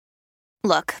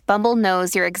Look, Bumble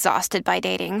knows you're exhausted by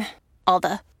dating. All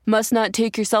the must not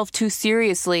take yourself too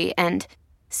seriously and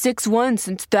 6'1"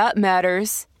 since that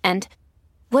matters. And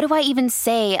what do I even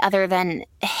say other than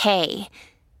hey?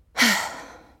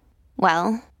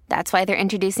 Well, that's why they're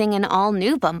introducing an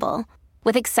all-new Bumble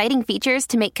with exciting features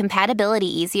to make compatibility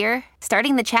easier,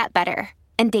 starting the chat better,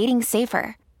 and dating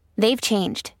safer. They've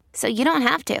changed, so you don't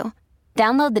have to.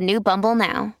 Download the new Bumble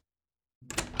now.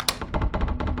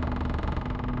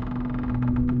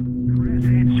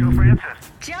 It's Joe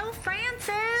Francis. Joe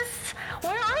Francis!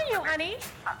 Where are you, honey?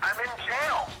 I'm in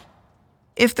jail.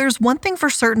 If there's one thing for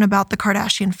certain about the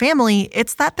Kardashian family,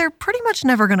 it's that they're pretty much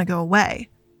never going to go away.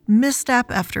 Misstep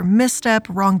after misstep,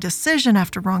 wrong decision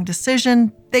after wrong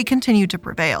decision, they continue to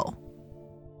prevail.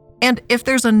 And if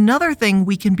there's another thing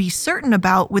we can be certain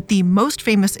about with the most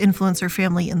famous influencer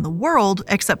family in the world,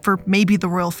 except for maybe the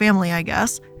royal family, I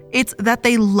guess, it's that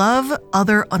they love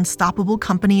other unstoppable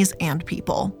companies and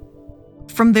people.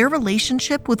 From their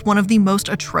relationship with one of the most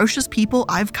atrocious people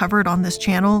I've covered on this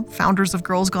channel, founders of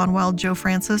Girls Gone Wild, Joe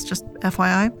Francis, just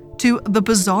FYI, to the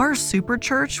bizarre super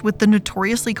church with the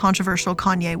notoriously controversial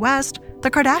Kanye West,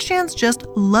 the Kardashians just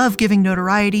love giving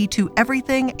notoriety to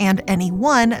everything and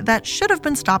anyone that should have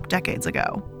been stopped decades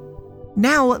ago.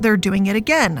 Now they're doing it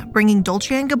again, bringing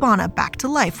Dolce & Gabbana back to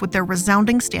life with their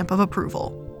resounding stamp of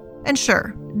approval. And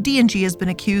sure, D&G has been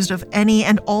accused of any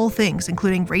and all things,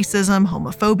 including racism,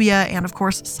 homophobia, and of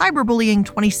course, cyberbullying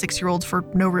 26-year-olds for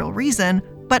no real reason,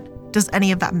 but does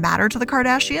any of that matter to the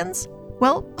Kardashians?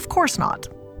 Well, of course not.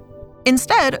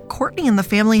 Instead, Kourtney and the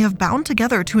family have bound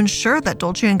together to ensure that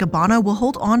Dolce & Gabbana will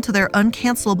hold on to their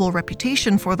uncancelable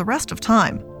reputation for the rest of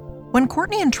time. When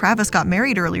Kourtney and Travis got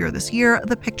married earlier this year,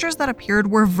 the pictures that appeared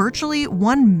were virtually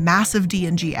one massive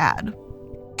D&G ad.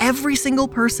 Every single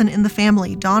person in the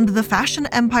family donned the fashion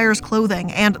empire's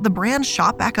clothing, and the brand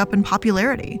shot back up in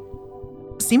popularity.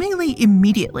 Seemingly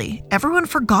immediately, everyone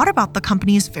forgot about the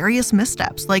company's various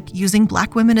missteps, like using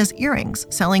black women as earrings,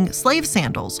 selling slave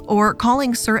sandals, or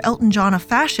calling Sir Elton John a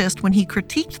fascist when he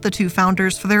critiqued the two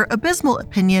founders for their abysmal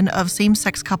opinion of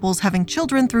same-sex couples having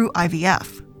children through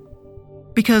IVF.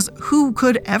 Because who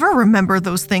could ever remember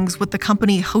those things with the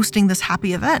company hosting this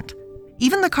happy event?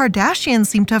 Even the Kardashians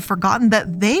seem to have forgotten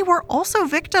that they were also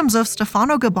victims of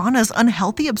Stefano Gabanna's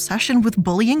unhealthy obsession with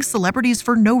bullying celebrities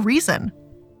for no reason.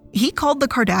 He called the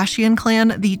Kardashian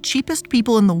clan the cheapest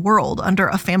people in the world under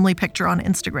a family picture on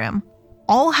Instagram.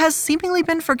 All has seemingly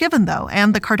been forgiven though,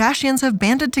 and the Kardashians have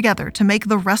banded together to make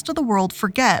the rest of the world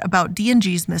forget about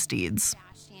D&G's misdeeds.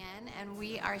 And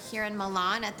we are here in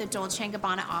Milan at the Dolce &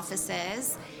 Gabbana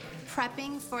offices,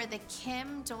 prepping for the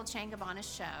Kim Dolce & Gabbana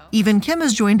show. Even Kim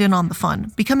has joined in on the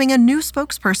fun, becoming a new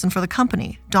spokesperson for the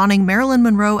company, donning Marilyn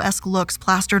Monroe-esque looks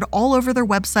plastered all over their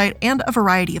website and a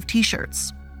variety of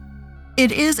t-shirts.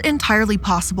 It is entirely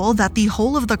possible that the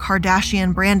whole of the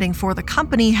Kardashian branding for the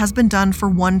company has been done for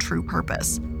one true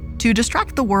purpose: to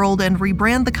distract the world and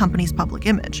rebrand the company's public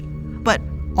image. But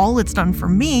all it's done for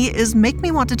me is make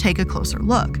me want to take a closer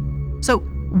look. So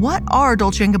what are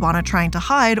Dolce & Gabbana trying to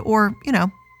hide or,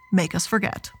 make us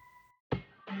forget?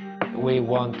 We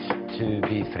want to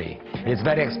be free. It's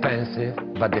very expensive,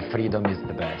 but the freedom is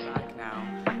the best. Now,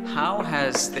 how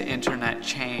has the internet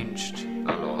changed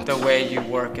the way you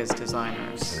work as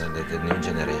designers? And the new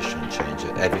generation changed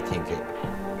everything.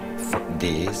 From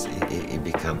this, it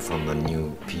become from the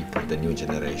new people, the new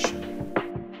generation.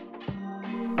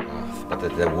 But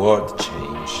the world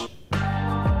changed.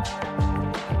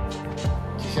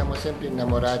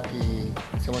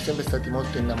 Siamo sempre stati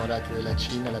molto innamorati della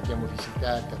Cina, l'abbiamo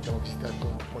visitata, abbiamo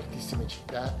visitato moltissime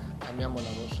città, amiamo la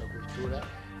nostra cultura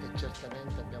e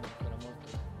certamente abbiamo ancora molto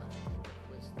da imparare per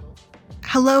questo.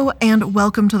 Hello and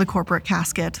welcome to the Corporate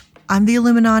Casket. I'm the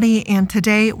Illuminati, and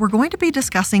today we're going to be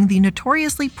discussing the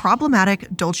notoriously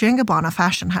problematic Dolce & Gabbana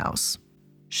fashion house.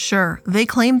 Sure, they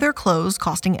claim their clothes,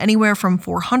 costing anywhere from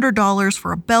 $400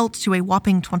 for a belt to a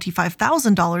whopping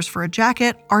 $25,000 for a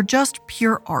jacket, are just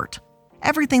pure art.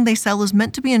 Everything they sell is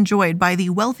meant to be enjoyed by the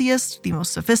wealthiest, the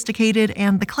most sophisticated,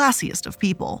 and the classiest of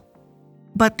people.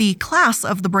 But the class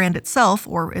of the brand itself,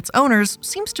 or its owners,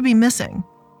 seems to be missing.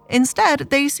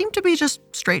 Instead, they seem to be just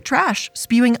straight trash,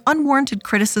 spewing unwarranted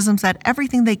criticisms at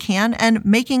everything they can and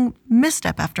making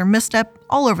misstep after misstep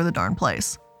all over the darn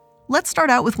place. Let's start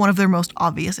out with one of their most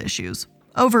obvious issues: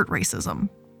 overt racism.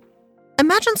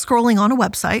 Imagine scrolling on a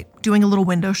website, doing a little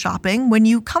window shopping, when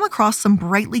you come across some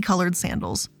brightly colored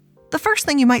sandals. The first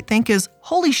thing you might think is,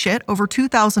 holy shit, over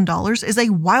 $2,000 is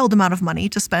a wild amount of money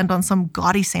to spend on some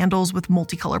gaudy sandals with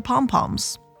multicolored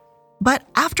pom-poms. But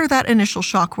after that initial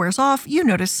shock wears off, you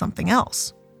notice something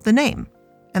else: the name.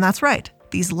 And that's right,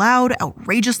 These loud,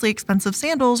 outrageously expensive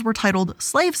sandals were titled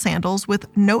slave sandals with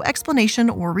no explanation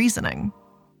or reasoning.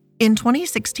 In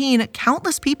 2016,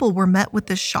 countless people were met with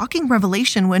this shocking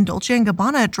revelation when Dolce &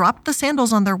 Gabbana dropped the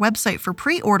sandals on their website for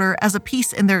pre-order as a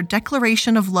piece in their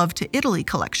Declaration of Love to Italy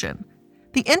collection.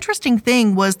 The interesting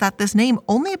thing was that this name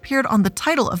only appeared on the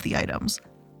title of the items.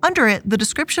 Under it, the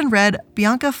description read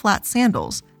Bianca Flat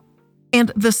Sandals.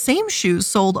 And the same shoes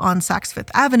sold on Saks Fifth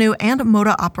Avenue and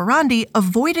Moda Operandi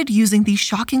avoided using the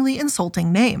shockingly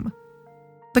insulting name.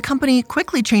 The company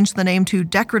quickly changed the name to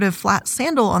Decorative Flat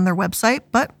Sandal on their website,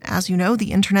 but as you know,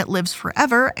 the internet lives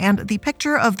forever, and the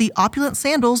picture of the opulent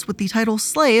sandals with the title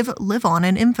Slave live on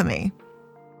in infamy.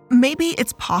 Maybe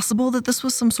it's possible that this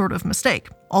was some sort of mistake,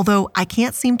 although I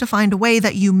can't seem to find a way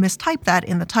that you mistype that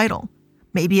in the title.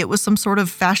 Maybe it was some sort of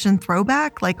fashion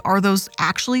throwback, like are those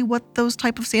actually what those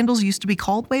type of sandals used to be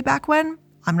called way back when?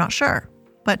 I'm not sure.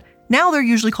 But now they're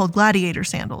usually called gladiator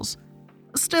sandals.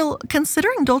 Still,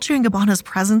 considering Dolce & Gabbana's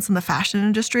presence in the fashion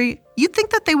industry, you'd think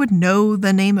that they would know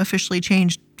the name officially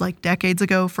changed like decades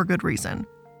ago for good reason.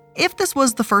 If this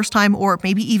was the first time or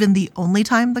maybe even the only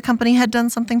time the company had done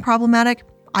something problematic,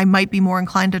 I might be more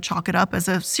inclined to chalk it up as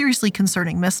a seriously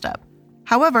concerning misstep.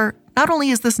 However, not only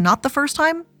is this not the first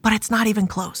time, but it's not even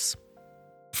close.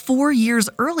 4 years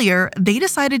earlier, they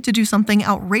decided to do something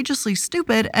outrageously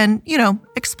stupid and,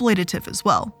 exploitative as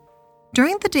well.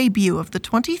 During the debut of the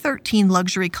 2013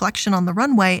 luxury collection on the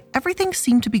runway, everything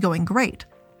seemed to be going great.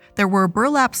 There were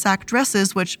burlap sack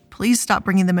dresses, which, please stop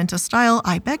bringing them into style,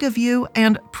 I beg of you,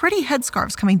 and pretty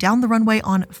headscarves coming down the runway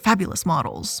on fabulous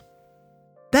models.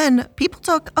 Then, people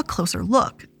took a closer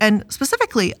look, and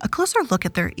specifically, a closer look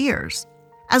at their ears.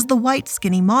 As the white,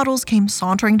 skinny models came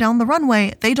sauntering down the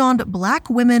runway, they donned black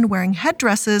women wearing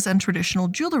headdresses and traditional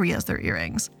jewelry as their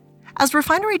earrings. As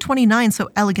Refinery29 so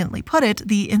elegantly put it,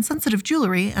 the insensitive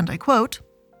jewelry, and I quote,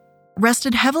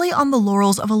 rested heavily on the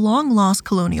laurels of a long-lost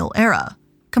colonial era,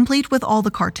 complete with all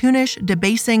the cartoonish,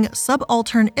 debasing,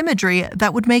 subaltern imagery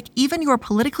that would make even your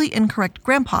politically incorrect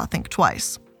grandpa think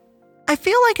twice. I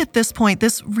feel like at this point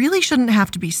this really shouldn't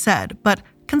have to be said, but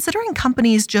considering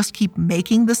companies just keep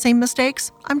making the same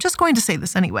mistakes, I'm just going to say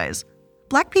this anyways.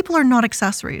 Black people are not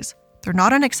accessories. They're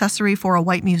not an accessory for a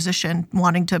white musician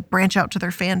wanting to branch out to their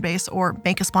fan base or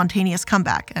make a spontaneous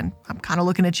comeback, and I'm kind of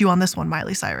looking at you on this one,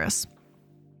 Miley Cyrus.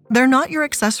 They're not your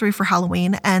accessory for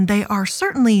Halloween, and they are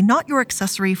certainly not your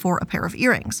accessory for a pair of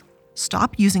earrings.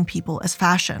 Stop using people as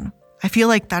fashion. I feel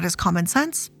like that is common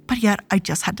sense, but yet I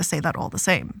just had to say that all the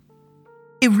same.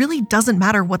 It really doesn't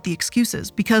matter what the excuse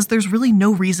is because there's really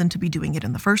no reason to be doing it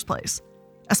in the first place.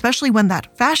 Especially when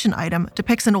that fashion item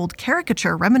depicts an old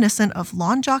caricature reminiscent of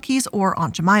lawn jockeys or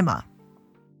Aunt Jemima.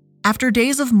 After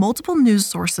days of multiple news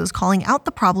sources calling out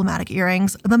the problematic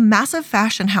earrings, the massive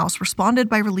fashion house responded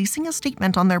by releasing a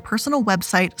statement on their personal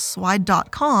website,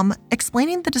 swide.com,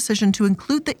 explaining the decision to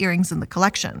include the earrings in the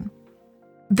collection.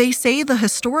 They say the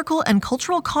historical and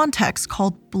cultural context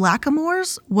called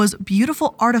blackamoors was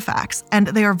beautiful artifacts, and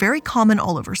they are very common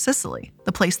all over Sicily,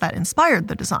 the place that inspired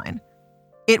the design.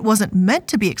 It wasn't meant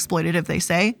to be exploitative, they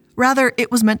say. Rather,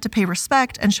 it was meant to pay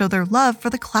respect and show their love for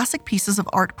the classic pieces of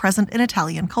art present in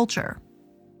Italian culture.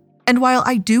 And while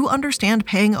I do understand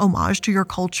paying homage to your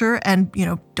culture and,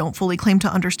 don't fully claim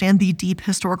to understand the deep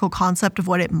historical concept of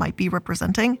what it might be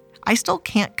representing, I still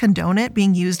can't condone it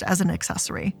being used as an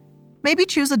accessory. Maybe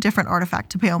choose a different artifact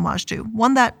to pay homage to,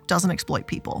 one that doesn't exploit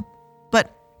people.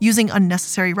 But using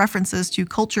unnecessary references to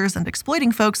cultures and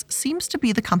exploiting folks seems to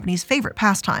be the company's favorite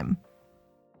pastime.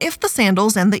 If the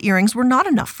sandals and the earrings were not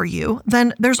enough for you,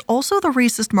 then there's also the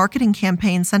racist marketing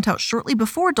campaign sent out shortly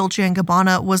before Dolce &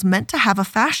 Gabbana was meant to have a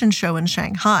fashion show in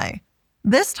Shanghai.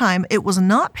 This time, it was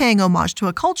not paying homage to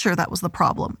a culture that was the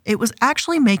problem. It was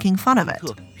actually making fun of it.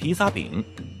 披萨饼，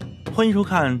欢迎收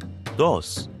看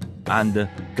Dolce and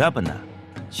Gabanna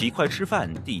奇快吃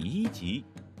饭第1集。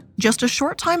 Just a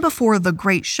short time before the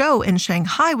Great Show in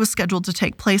Shanghai was scheduled to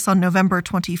take place on November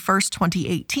 21st,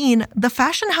 2018, the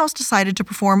fashion house decided to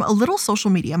perform a little social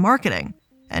media marketing.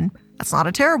 And that's not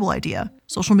a terrible idea.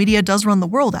 Social media does run the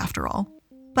world after all.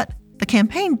 But the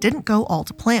campaign didn't go all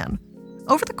to plan.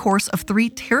 Over the course of 3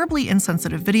 terribly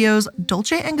insensitive videos,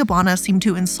 Dolce & Gabbana seemed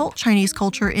to insult Chinese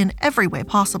culture in every way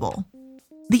possible.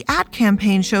 The ad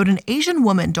campaign showed an Asian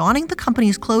woman donning the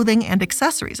company's clothing and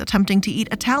accessories attempting to eat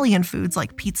Italian foods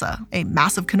like pizza, a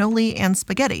massive cannoli, and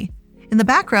spaghetti. In the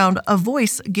background, a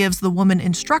voice gives the woman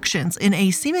instructions in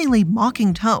a seemingly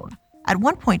mocking tone, at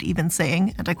one point even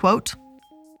saying, and I quote,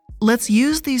 "Let's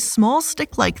use these small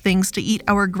stick-like things to eat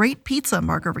our great pizza,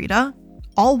 Margarita."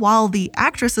 All while the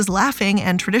actress is laughing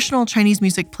and traditional Chinese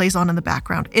music plays on in the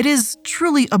background. It is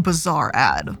truly a bizarre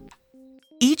ad.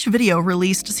 Each video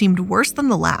released seemed worse than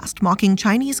the last, mocking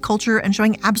Chinese culture and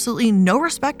showing absolutely no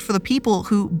respect for the people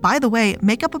who, by the way,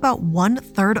 make up about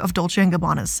 1/3 of Dolce &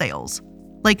 Gabbana's sales.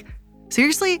 Like,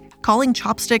 seriously? Calling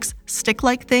chopsticks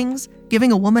stick-like things?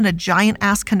 Giving a woman a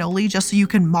giant-ass cannoli just so you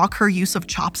can mock her use of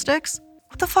chopsticks?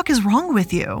 What the fuck is wrong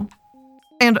with you?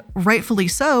 And rightfully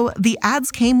so, the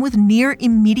ads came with near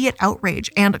immediate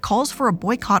outrage and calls for a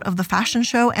boycott of the fashion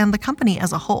show and the company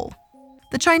as a whole.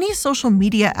 The Chinese social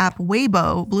media app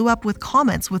Weibo blew up with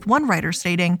comments, with one writer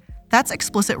stating, "That's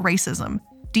explicit racism.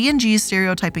 D&G's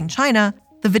stereotyping China.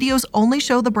 The videos only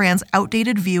show the brand's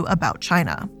outdated view about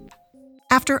China."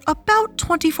 After about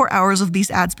 24 hours of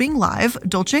these ads being live,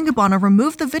 Dolce & Gabbana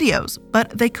removed the videos,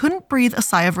 but they couldn't breathe a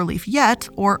sigh of relief yet,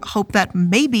 or hope that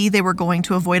maybe they were going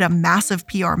to avoid a massive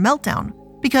PR meltdown.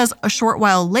 Because a short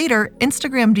while later,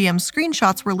 Instagram DM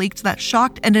screenshots were leaked that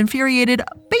shocked and infuriated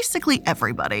basically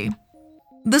everybody.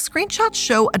 The screenshots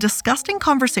show a disgusting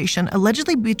conversation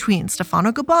allegedly between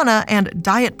Stefano Gabanna and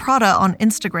Diet Prada on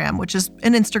Instagram, which is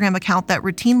an Instagram account that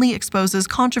routinely exposes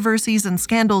controversies and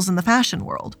scandals in the fashion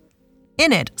world.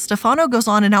 In it, Stefano goes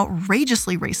on an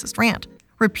outrageously racist rant,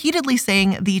 repeatedly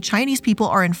saying the Chinese people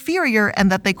are inferior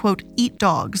and that they, quote, eat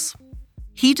dogs.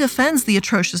 He defends the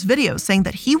atrocious videos, saying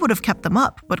that he would have kept them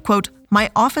up, but, quote,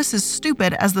 my office is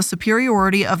stupid as the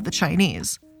superiority of the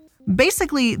Chinese.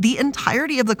 Basically, the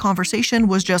entirety of the conversation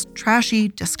was just trashy,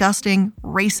 disgusting,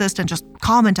 racist, and just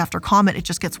comment after comment. It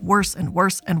just gets worse and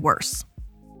worse and worse.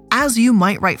 As you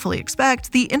might rightfully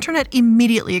expect, the internet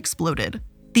immediately exploded.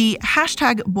 The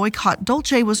hashtag boycott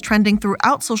Dolce was trending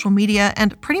throughout social media,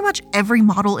 and pretty much every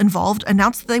model involved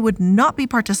announced that they would not be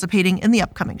participating in the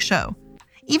upcoming show.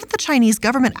 Even the Chinese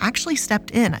government actually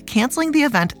stepped in, canceling the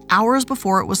event hours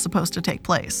before it was supposed to take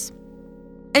place.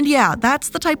 And yeah, that's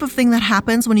the type of thing that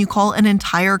happens when you call an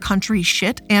entire country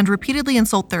shit and repeatedly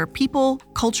insult their people,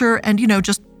 culture, and,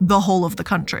 just the whole of the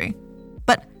country.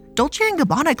 But Dolce &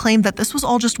 Gabbana claimed that this was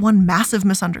all just one massive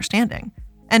misunderstanding.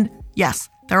 And yes,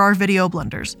 there are video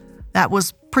blunders. That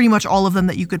was pretty much all of them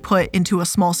that you could put into a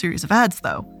small series of ads,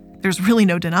 though. There's really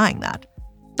no denying that.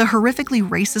 The horrifically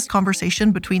racist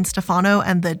conversation between Stefano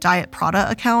and the Diet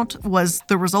Prada account was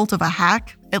the result of a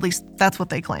hack. At least that's what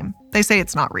they claim. They say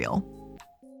it's not real.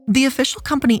 The official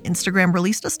company Instagram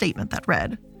released a statement that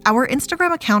read, "Our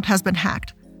Instagram account has been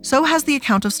hacked. So has the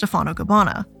account of Stefano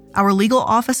Gabanna. Our legal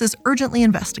office is urgently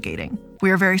investigating. We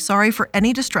are very sorry for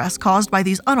any distress caused by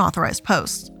these unauthorized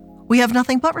posts. We have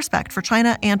nothing but respect for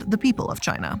China and the people of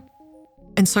China."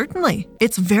 And certainly,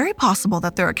 it's very possible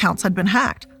that their accounts had been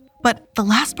hacked. But the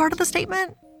last part of the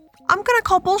statement? I'm gonna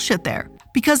call bullshit there,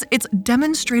 because it's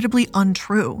demonstrably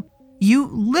untrue.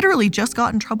 You literally just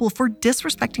got in trouble for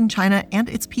disrespecting China and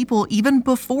its people even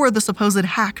before the supposed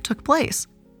hack took place.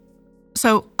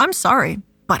 So I'm sorry,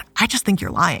 but I just think you're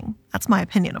lying. That's my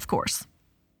opinion, of course.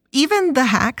 Even the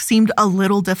hack seemed a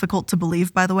little difficult to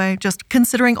believe, by the way, just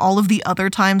considering all of the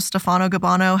other times Stefano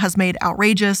Gabanna has made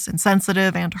outrageous,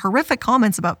 insensitive, and horrific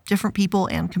comments about different people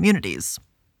and communities.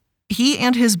 He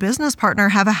and his business partner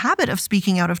have a habit of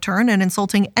speaking out of turn and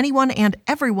insulting anyone and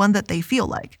everyone that they feel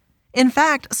like. In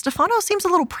fact, Stefano seems a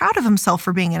little proud of himself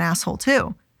for being an asshole,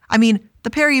 too. I mean, the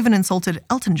pair even insulted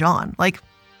Elton John. Like,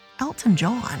 Elton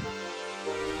John.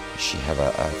 She have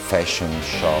a fashion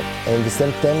shop. And at the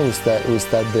same time, we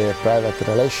start the private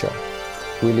relation.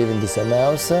 We live in the same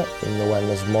house, in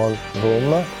one small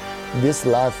room. This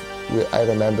life, I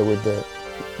remember with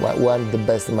one of the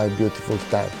best of my beautiful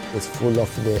time. It's full of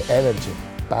the energy,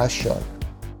 passion.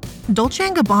 Dolce &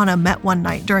 Gabbana met one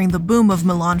night during the boom of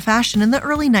Milan fashion in the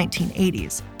early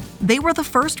 1980s. They were the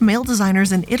first male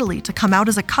designers in Italy to come out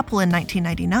as a couple in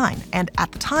 1999, and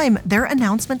at the time, their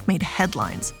announcement made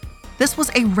headlines. This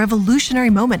was a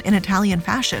revolutionary moment in Italian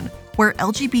fashion, where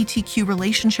LGBTQ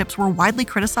relationships were widely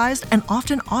criticized and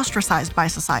often ostracized by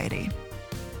society.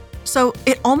 So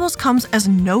it almost comes as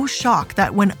no shock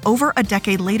that when over a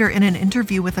decade later in an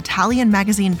interview with Italian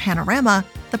magazine Panorama,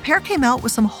 the pair came out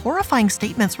with some horrifying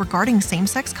statements regarding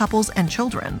same-sex couples and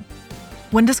children.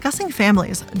 When discussing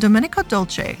families, Domenico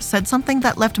Dolce said something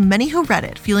that left many who read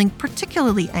it feeling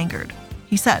particularly angered.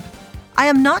 He said, "I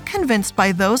am not convinced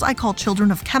by those I call children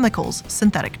of chemicals,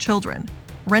 synthetic children.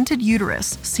 Rented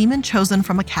uterus, semen chosen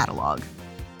from a catalog."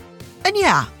 And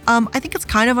yeah, I think it's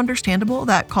kind of understandable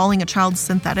that calling a child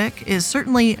synthetic is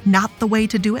certainly not the way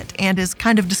to do it and is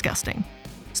kind of disgusting.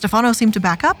 Stefano seemed to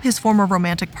back up his former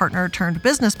romantic partner turned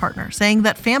business partner, saying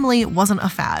that family wasn't a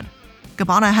fad.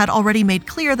 Gabanna had already made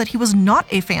clear that he was not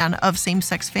a fan of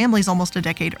same-sex families almost a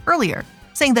decade earlier,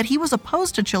 saying that he was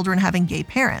opposed to children having gay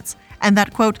parents, and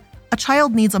that, quote, "a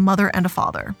child needs a mother and a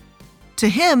father." To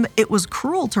him, it was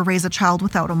cruel to raise a child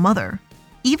without a mother.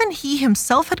 even he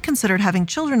himself had considered having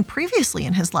children previously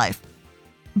in his life.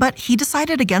 But he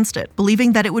decided against it,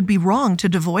 believing that it would be wrong to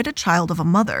devoid a child of a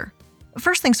mother.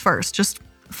 First things first, just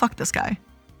fuck this guy.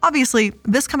 Obviously,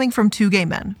 this coming from two gay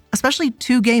men, especially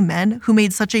two gay men who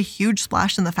made such a huge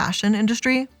splash in the fashion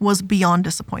industry, was beyond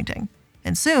disappointing.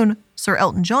 And soon, Sir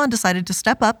Elton John decided to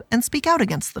step up and speak out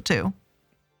against the two.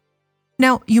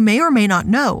 Now, you may or may not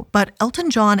know, but Elton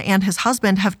John and his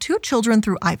husband have 2 children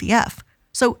through IVF,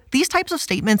 so these types of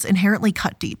statements inherently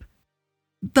cut deep.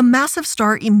 The massive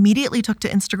star immediately took to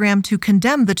Instagram to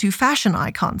condemn the 2 fashion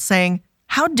icons, saying,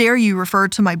 "How dare you refer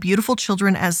to my beautiful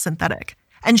children as synthetic?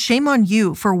 And shame on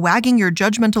you for wagging your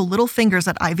judgmental little fingers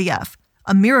at IVF,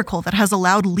 a miracle that has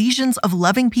allowed legions of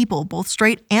loving people, both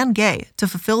straight and gay, to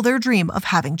fulfill their dream of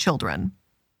having children."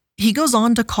 He goes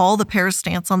on to call the pair's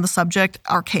stance on the subject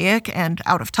archaic and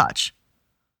out of touch.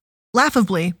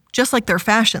 Laughably, just like their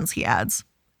fashions, he adds.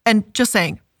 And just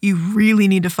saying, you really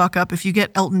need to fuck up if you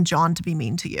get Elton John to be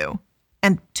mean to you.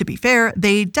 And to be fair,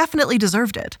 they definitely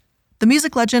deserved it. The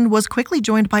music legend was quickly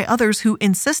joined by others who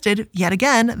insisted, yet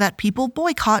again, that people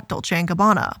boycott Dolce &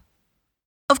 Gabbana.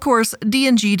 Of course,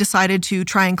 D&G decided to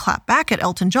try and clap back at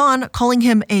Elton John, calling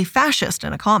him a fascist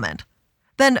in a comment.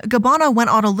 Then Gabanna went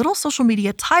on a little social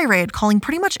media tirade calling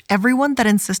pretty much everyone that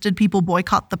insisted people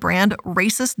boycott the brand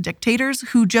racist dictators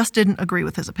who just didn't agree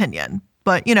with his opinion.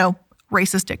 But,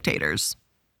 racist dictators.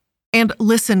 And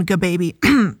listen,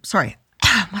 Gababy, sorry,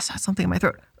 must have something in my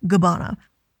throat, Gabanna.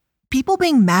 People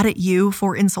being mad at you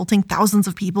for insulting thousands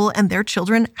of people and their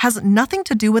children has nothing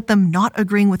to do with them not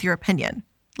agreeing with your opinion.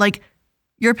 Like,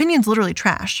 your opinion's literally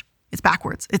trash. It's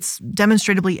backwards, it's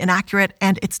demonstrably inaccurate,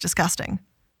 and it's disgusting.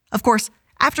 Of course,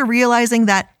 after realizing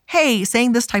that, hey,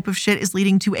 saying this type of shit is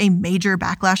leading to a major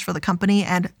backlash for the company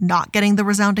and not getting the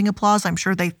resounding applause I'm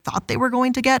sure they thought they were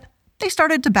going to get, they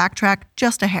started to backtrack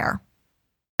just a hair.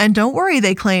 And don't worry,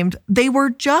 they claimed, they were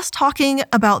just talking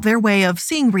about their way of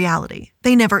seeing reality.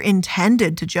 They never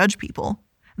intended to judge people.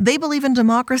 They believe in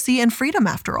democracy and freedom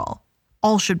after all.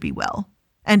 All should be well.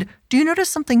 And do you notice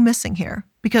something missing here?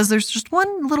 Because there's just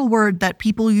one little word that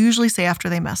people usually say after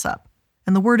they mess up.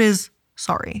 And the word is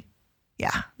sorry.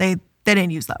 Yeah, they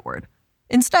didn't use that word.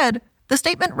 Instead, the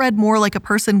statement read more like a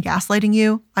person gaslighting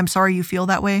you, "I'm sorry you feel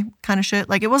that way," kind of shit.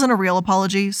 Like it wasn't a real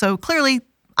apology, so clearly,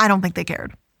 I don't think they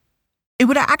cared. It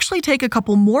would actually take a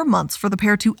couple more months for the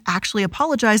pair to actually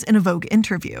apologize in a Vogue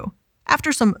interview.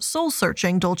 After some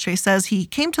soul-searching, Dolce says he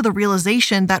came to the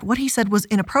realization that what he said was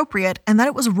inappropriate and that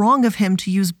it was wrong of him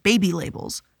to use baby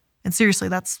labels. And seriously,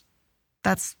 that's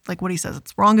like what he says.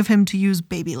 It's wrong of him to use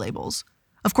baby labels.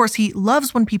 Of course, he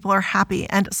loves when people are happy,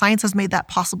 and science has made that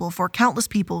possible for countless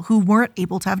people who weren't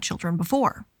able to have children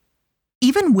before.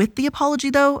 Even with the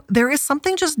apology, though, there is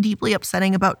something just deeply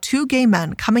upsetting about 2 gay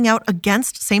men coming out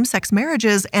against same-sex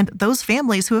marriages and those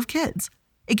families who have kids.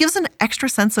 It gives an extra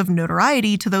sense of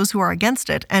notoriety to those who are against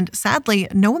it, and sadly,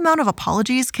 no amount of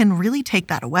apologies can really take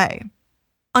that away.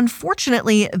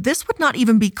 Unfortunately, this would not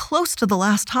even be close to the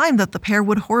last time that the pair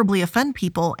would horribly offend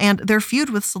people, and their feud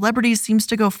with celebrities seems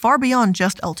to go far beyond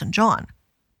just Elton John.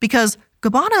 Because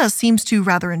Gabanna seems to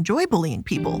rather enjoy bullying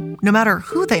people, no matter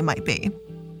who they might be.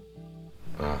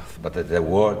 But the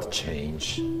world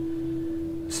changed,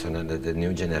 so now that the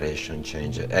new generation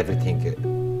changed. Everything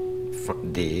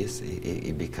from this,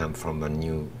 it became from a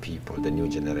new people, the new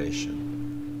generation.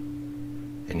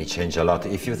 And it changed a lot.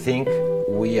 If you think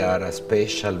we are a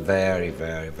special, very,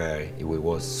 very, very, we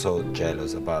was so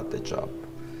jealous about the job.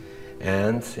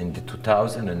 And in the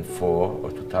 2004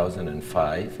 or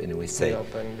 2005, and we say,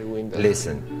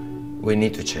 listen, we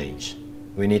need to change.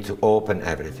 We need to open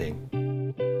everything.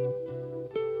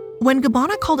 When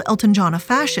Gabanna called Elton John a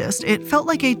fascist, it felt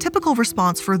like a typical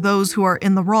response for those who are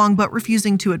in the wrong but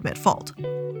refusing to admit fault.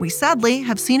 We sadly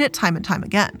have seen it time and time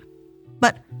again.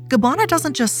 But Gabanna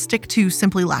doesn't just stick to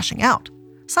simply lashing out.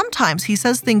 Sometimes he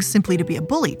says things simply to be a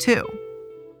bully, too.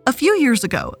 A few years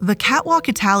ago, the Catwalk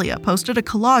Italia posted a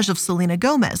collage of Selena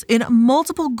Gomez in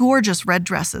multiple gorgeous red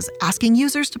dresses, asking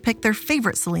users to pick their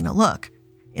favorite Selena look.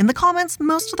 In the comments,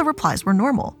 most of the replies were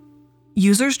normal.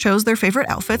 Users chose their favorite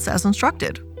outfits as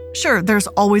instructed. Sure, there's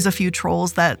always a few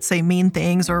trolls that say mean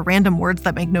things or random words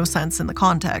that make no sense in the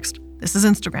context. This is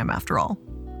Instagram after all.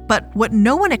 But what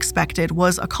no one expected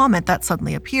was a comment that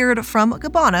suddenly appeared from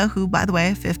Gabanna, who, by the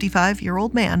way, a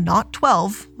 55-year-old man, not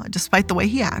 12, despite the way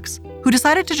he acts, who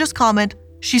decided to just comment,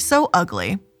 "She's so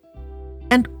ugly."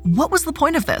 And what was the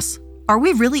point of this? Are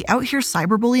we really out here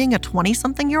cyberbullying a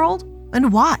 20-something-year-old?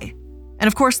 And why? And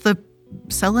of course, the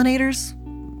Selenators?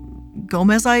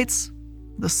 Gomezites?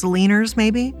 The Seleners,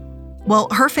 maybe? Well,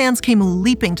 her fans came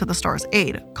leaping to the star's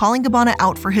aid, calling Gabanna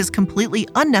out for his completely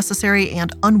unnecessary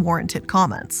and unwarranted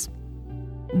comments.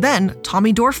 Then,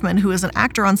 Tommy Dorfman, who is an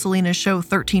actor on Selena's show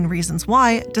 13 Reasons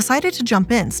Why, decided to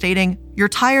jump in, stating, "You're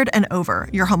tired and over.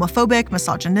 Your homophobic,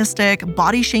 misogynistic,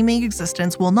 body-shaming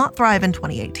existence will not thrive in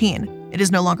 2018. It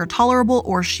is no longer tolerable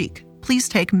or chic. Please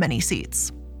take many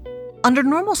seats." Under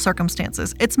normal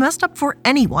circumstances, it's messed up for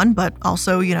anyone, but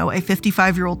also, a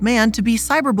 55-year-old man to be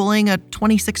cyberbullying a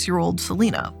 26-year-old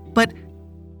Selena. But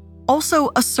also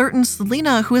a certain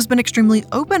Selena who has been extremely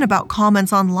open about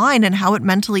comments online and how it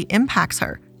mentally impacts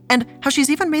her, and how she's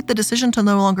even made the decision to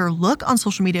no longer look on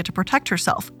social media to protect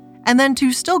herself. And then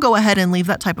to still go ahead and leave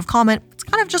that type of comment, it's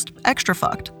kind of just extra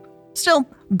fucked. Still,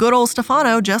 good old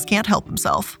Stefano just can't help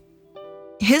himself.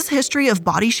 His history of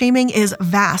body shaming is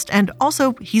vast, and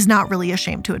also he's not really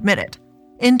ashamed to admit it.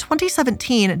 In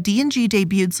 2017, D&G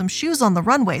debuted some shoes on the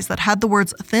runways that had the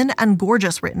words "thin and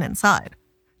gorgeous" written inside.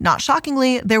 Not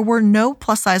shockingly, there were no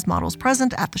plus-size models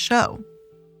present at the show.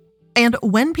 And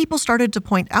when people started to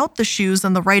point out the shoes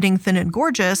and the writing "thin and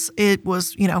gorgeous," it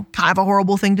was, kind of a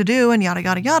horrible thing to do and yada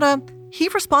yada yada, he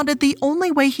responded the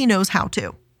only way he knows how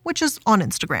to, which is on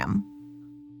Instagram.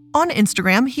 On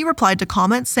Instagram, he replied to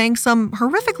comments saying some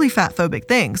horrifically fat-phobic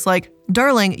things like,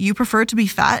 "Darling, you prefer to be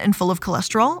fat and full of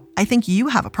cholesterol? I think you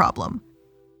have a problem."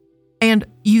 And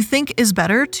 "you think is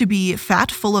better to be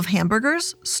fat full of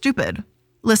hamburgers? Stupid."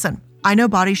 Listen, I know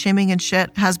body shaming and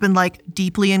shit has been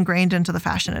deeply ingrained into the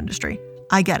fashion industry.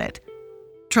 I get it.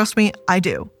 Trust me, I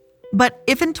do. But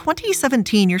if in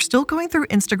 2017 you're still going through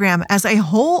Instagram as a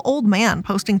whole old man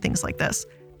posting things like this,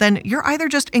 then you're either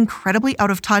just incredibly out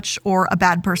of touch or a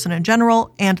bad person in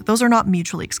general, and those are not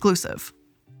mutually exclusive.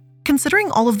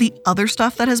 Considering all of the other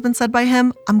stuff that has been said by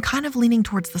him, I'm kind of leaning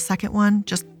towards the second one,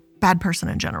 just bad person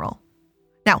in general.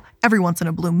 Now, every once in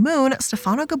a blue moon,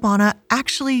 Stefano Gabanna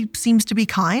actually seems to be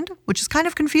kind, which is kind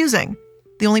of confusing.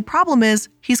 The only problem is,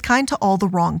 he's kind to all the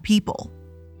wrong people.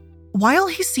 While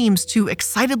he seems to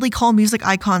excitedly call music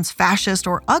icons fascist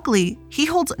or ugly, he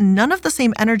holds none of the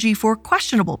same energy for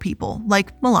questionable people,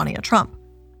 like Melania Trump.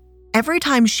 Every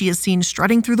time she is seen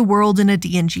strutting through the world in a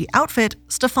D&G outfit,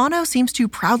 Stefano seems to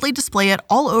proudly display it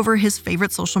all over his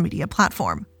favorite social media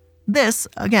platform. This,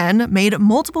 again, made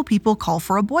multiple people call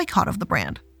for a boycott of the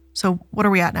brand. So what are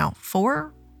we at now?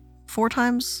 4? 4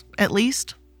 times, at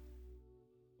least?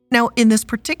 Now, in this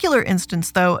particular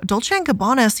instance, though, Dolce &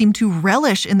 Gabbana seemed to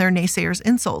relish in their naysayers'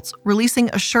 insults, releasing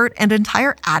a shirt and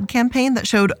entire ad campaign that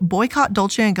showed "Boycott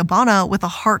Dolce & Gabbana" with a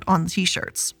heart on the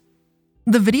t-shirts.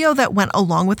 The video that went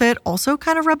along with it also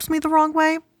kind of rubs me the wrong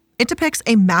way. It depicts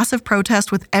a massive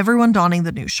protest with everyone donning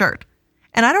the new shirt.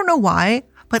 And I don't know why,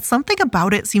 but something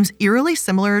about it seems eerily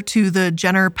similar to the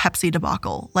Jenner Pepsi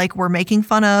debacle, like we're making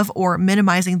fun of or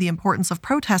minimizing the importance of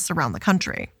protests around the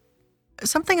country.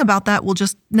 Something about that will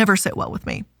just never sit well with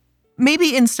me.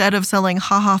 Maybe instead of selling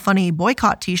haha funny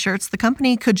boycott t-shirts, the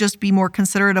company could just be more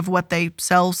considerate of what they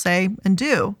sell, say, and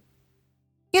do.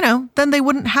 Then they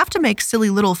wouldn't have to make silly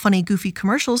little funny goofy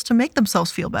commercials to make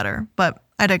themselves feel better, but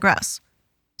I digress.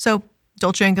 So,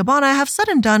 Dolce & Gabbana have said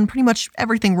and done pretty much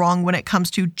everything wrong when it comes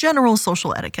to general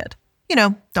social etiquette.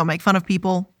 Don't make fun of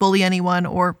people, bully anyone,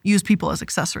 or use people as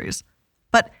accessories.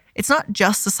 But it's not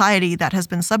just society that has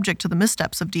been subject to the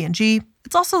missteps of D&G,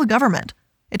 it's also the government.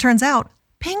 It turns out,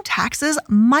 paying taxes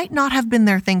might not have been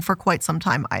their thing for quite some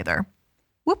time either.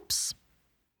 Whoops.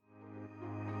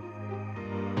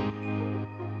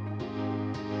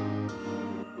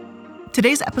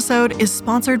 Today's episode is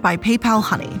sponsored by PayPal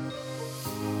Honey.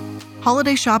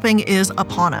 Holiday shopping is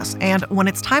upon us, and when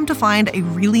it's time to find a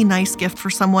really nice gift for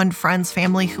someone, friends,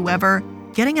 family, whoever,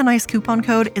 getting a nice coupon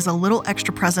code is a little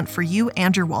extra present for you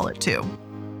and your wallet too.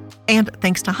 And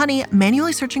thanks to Honey,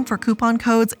 manually searching for coupon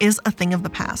codes is a thing of the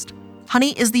past.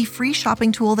 Honey is the free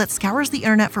shopping tool that scours the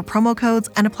internet for promo codes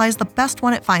and applies the best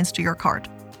one it finds to your cart.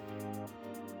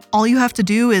 All you have to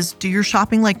do is do your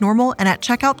shopping like normal, and at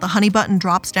checkout, the Honey button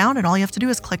drops down, and all you have to do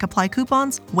is click Apply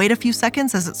Coupons, wait a few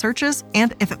seconds as it searches,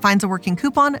 and if it finds a working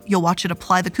coupon, you'll watch it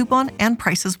apply the coupon, and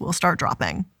prices will start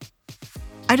dropping.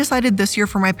 I decided this year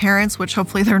for my parents, which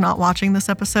hopefully they're not watching this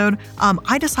episode,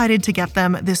 I decided to get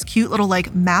them this cute little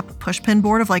map pushpin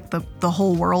board of the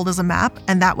whole world as a map,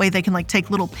 and that way they can take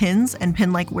little pins and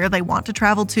pin where they want to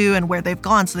travel to and where they've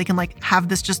gone, so they can have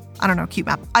this just, cute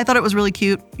map. I thought it was really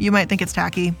cute. You might think it's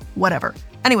tacky, whatever.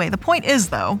 Anyway, the point is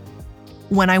though,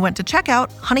 when I went to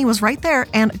checkout, Honey was right there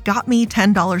and got me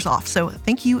 $10 off, so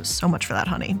thank you so much for that,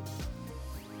 Honey.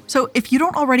 So if you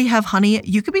don't already have Honey,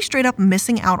 you could be straight up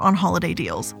missing out on holiday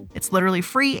deals. It's literally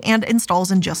free and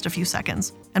installs in just a few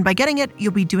seconds. And by getting it,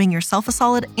 you'll be doing yourself a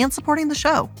solid and supporting the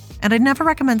show. And I'd never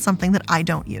recommend something that I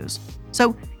don't use.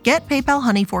 So get PayPal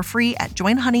Honey for free at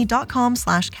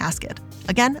joinhoney.com/casket.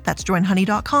 Again, that's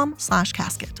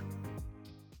joinhoney.com/casket.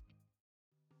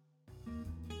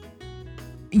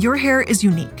 Your hair is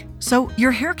unique, so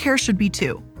your hair care should be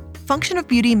too. Function of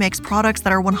Beauty makes products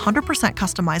that are 100%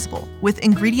 customizable, with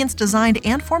ingredients designed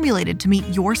and formulated to meet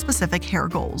your specific hair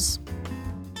goals.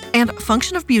 And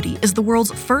Function of Beauty is the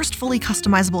world's first fully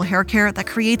customizable hair care that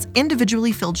creates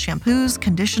individually filled shampoos,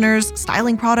 conditioners,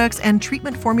 styling products, and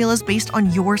treatment formulas based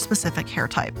on your specific hair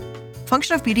type.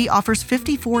 Function of Beauty offers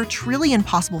 54 trillion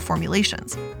possible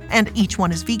formulations, and each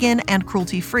one is vegan and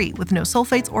cruelty-free with no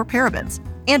sulfates or parabens.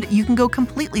 And you can go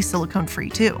completely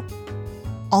silicone-free too.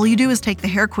 All you do is take the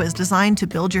hair quiz designed to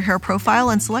build your hair profile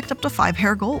and select up to 5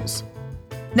 hair goals.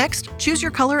 Next, choose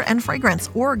your color and fragrance,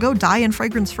 or go dye and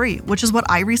fragrance-free, which is what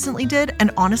I recently did, and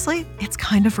honestly, it's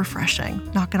kind of refreshing,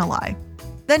 not gonna lie.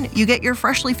 Then you get your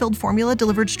freshly filled formula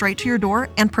delivered straight to your door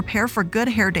and prepare for good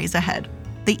hair days ahead.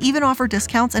 They even offer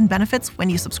discounts and benefits when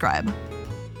you subscribe.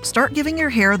 Start giving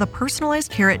your hair the personalized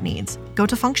care it needs. Go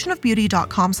to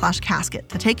functionofbeauty.com/casket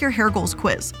to take your hair goals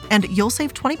quiz, and you'll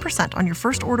save 20% on your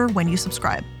first order when you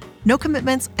subscribe. No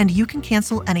commitments, and you can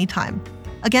cancel anytime.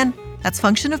 Again, that's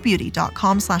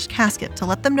functionofbeauty.com/casket to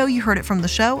let them know you heard it from the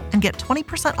show and get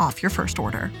 20% off your first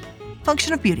order.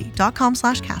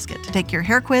 Functionofbeauty.com/casket to take your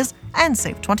hair quiz and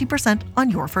save 20%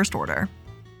 on your first order.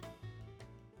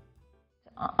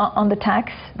 On the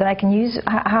tax that I can use,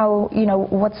 how,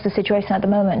 what's the situation at the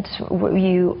moment? Were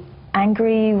you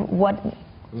angry? No,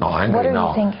 angry, what are no.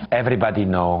 you thinking? Everybody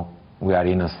know we are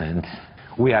innocent.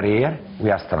 We are here,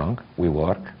 we are strong, we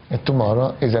work. And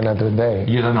tomorrow is another day.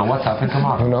 You don't know what's happening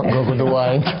tomorrow. Go with the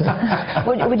wine.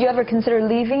 Would you ever consider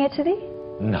leaving Italy?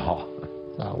 No.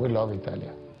 No, we love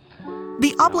Italy.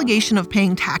 The obligation of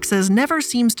paying taxes never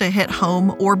seems to hit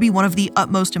home or be one of the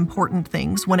utmost important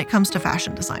things when it comes to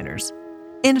fashion designers.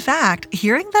 In fact,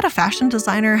 hearing that a fashion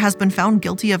designer has been found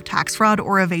guilty of tax fraud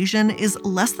or evasion is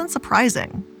less than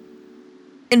surprising.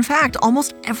 In fact,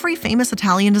 almost every famous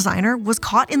Italian designer was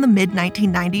caught in the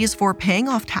mid-1990s for paying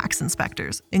off tax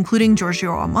inspectors, including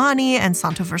Giorgio Armani and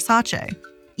Santo Versace.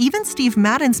 Even Steve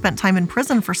Madden spent time in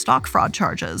prison for stock fraud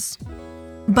charges.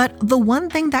 But the one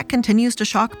thing that continues to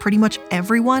shock pretty much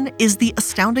everyone is the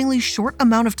astoundingly short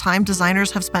amount of time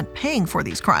designers have spent paying for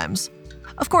these crimes.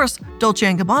 Of course, Dolce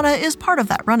 & Gabbana is part of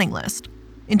that running list.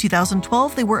 In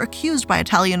 2012, they were accused by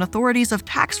Italian authorities of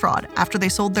tax fraud after they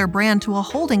sold their brand to a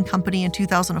holding company in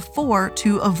 2004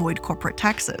 to avoid corporate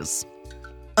taxes.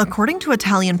 According to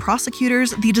Italian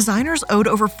prosecutors, the designers owed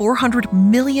over $400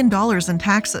 million in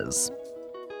taxes.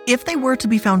 If they were to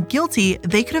be found guilty,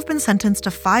 they could have been sentenced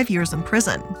to 5 years in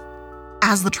prison.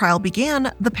 As the trial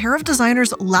began, the pair of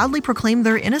designers loudly proclaimed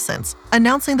their innocence,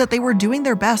 announcing that they were doing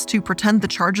their best to pretend the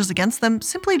charges against them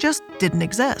simply just didn't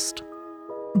exist.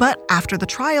 But after the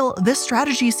trial, this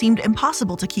strategy seemed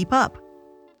impossible to keep up.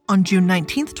 On June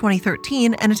 19,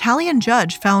 2013, an Italian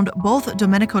judge found both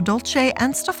Domenico Dolce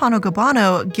and Stefano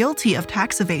Gabanna guilty of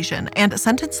tax evasion and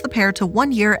sentenced the pair to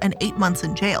 1 year and 8 months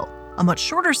in jail, a much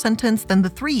shorter sentence than the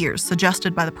 3 years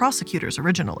suggested by the prosecutors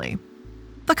originally.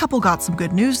 The couple got some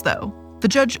good news, though. The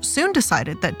judge soon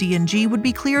decided that D&G would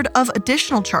be cleared of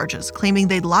additional charges, claiming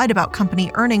they'd lied about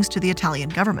company earnings to the Italian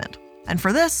government. And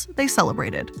for this, they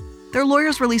celebrated. Their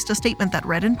lawyers released a statement that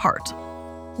read in part,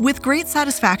 "With great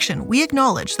satisfaction, we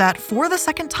acknowledge that, for the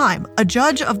second time, a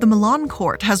judge of the Milan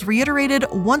court has reiterated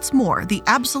once more the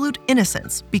absolute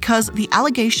innocence, because the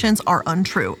allegations are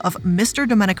untrue, of Mr.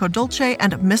 Domenico Dolce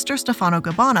and Mr. Stefano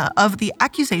Gabanna of the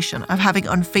accusation of having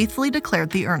unfaithfully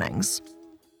declared the earnings."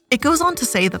 It goes on to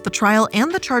say that the trial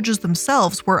and the charges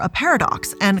themselves were a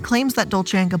paradox, and claims that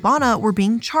Dolce & Gabbana were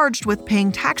being charged with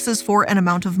paying taxes for an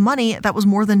amount of money that was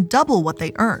more than double what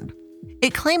they earned.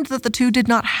 It claimed that the two did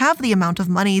not have the amount of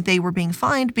money they were being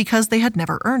fined because they had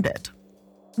never earned it.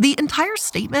 The entire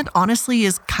statement honestly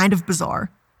is kind of bizarre.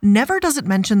 Never does it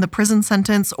mention the prison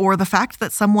sentence or the fact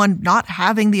that someone not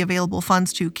having the available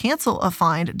funds to cancel a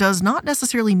fine does not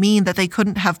necessarily mean that they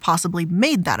couldn't have possibly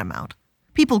made that amount.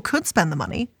 People could spend the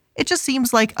money. It just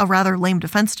seems like a rather lame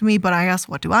defense to me, but I guess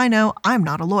what do I know? I'm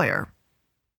not a lawyer.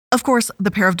 Of course,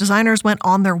 the pair of designers went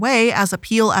on their way as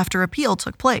appeal after appeal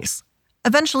took place.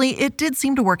 Eventually, it did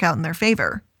seem to work out in their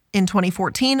favor. In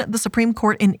 2014, the Supreme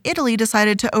Court in Italy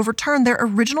decided to overturn their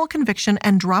original conviction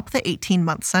and drop the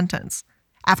 18-month sentence.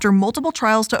 After multiple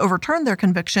trials to overturn their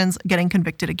convictions, getting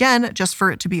convicted again just for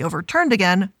it to be overturned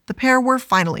again, the pair were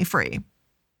finally free.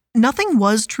 Nothing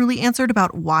was truly answered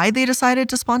about why they decided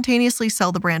to spontaneously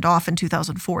sell the brand off in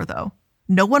 2004, though.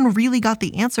 No one really got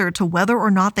the answer to whether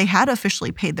or not they had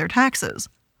officially paid their taxes.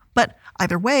 But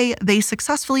either way, they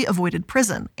successfully avoided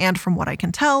prison, and from what I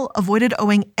can tell, avoided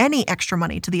owing any extra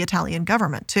money to the Italian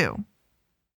government, too.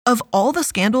 Of all the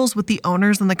scandals with the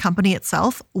owners and the company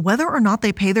itself, whether or not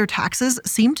they pay their taxes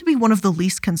seemed to be one of the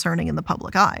least concerning in the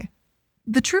public eye.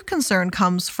 The true concern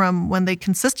comes from when they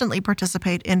consistently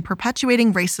participate in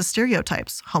perpetuating racist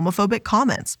stereotypes, homophobic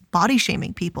comments,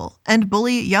 body-shaming people, and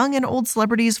bully young and old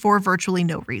celebrities for virtually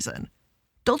no reason.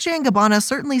 Dolce & Gabbana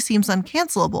certainly seems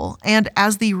uncancelable, and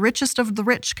as the richest of the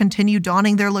rich continue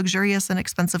donning their luxurious and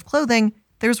expensive clothing,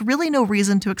 there's really no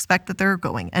reason to expect that they're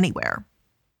going anywhere.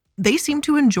 They seem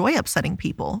to enjoy upsetting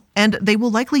people, and they will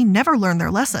likely never learn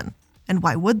their lesson. And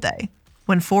why would they?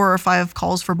 When 4 or 5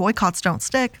 calls for boycotts don't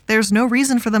stick, there's no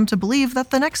reason for them to believe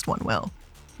that the next one will.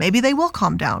 Maybe they will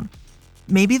calm down.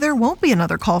 Maybe there won't be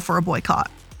another call for a boycott,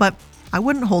 but I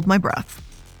wouldn't hold my breath.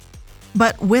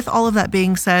 But with all of that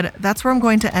being said, that's where I'm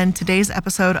going to end today's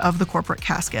episode of The Corporate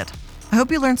Casket. I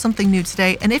hope you learned something new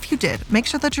today, and if you did, make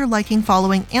sure that you're liking,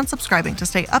 following, and subscribing to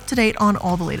stay up to date on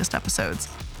all the latest episodes.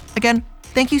 Again,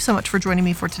 thank you so much for joining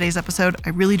me for today's episode. I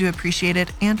really do appreciate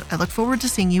it, and I look forward to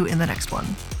seeing you in the next one.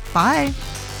 Bye!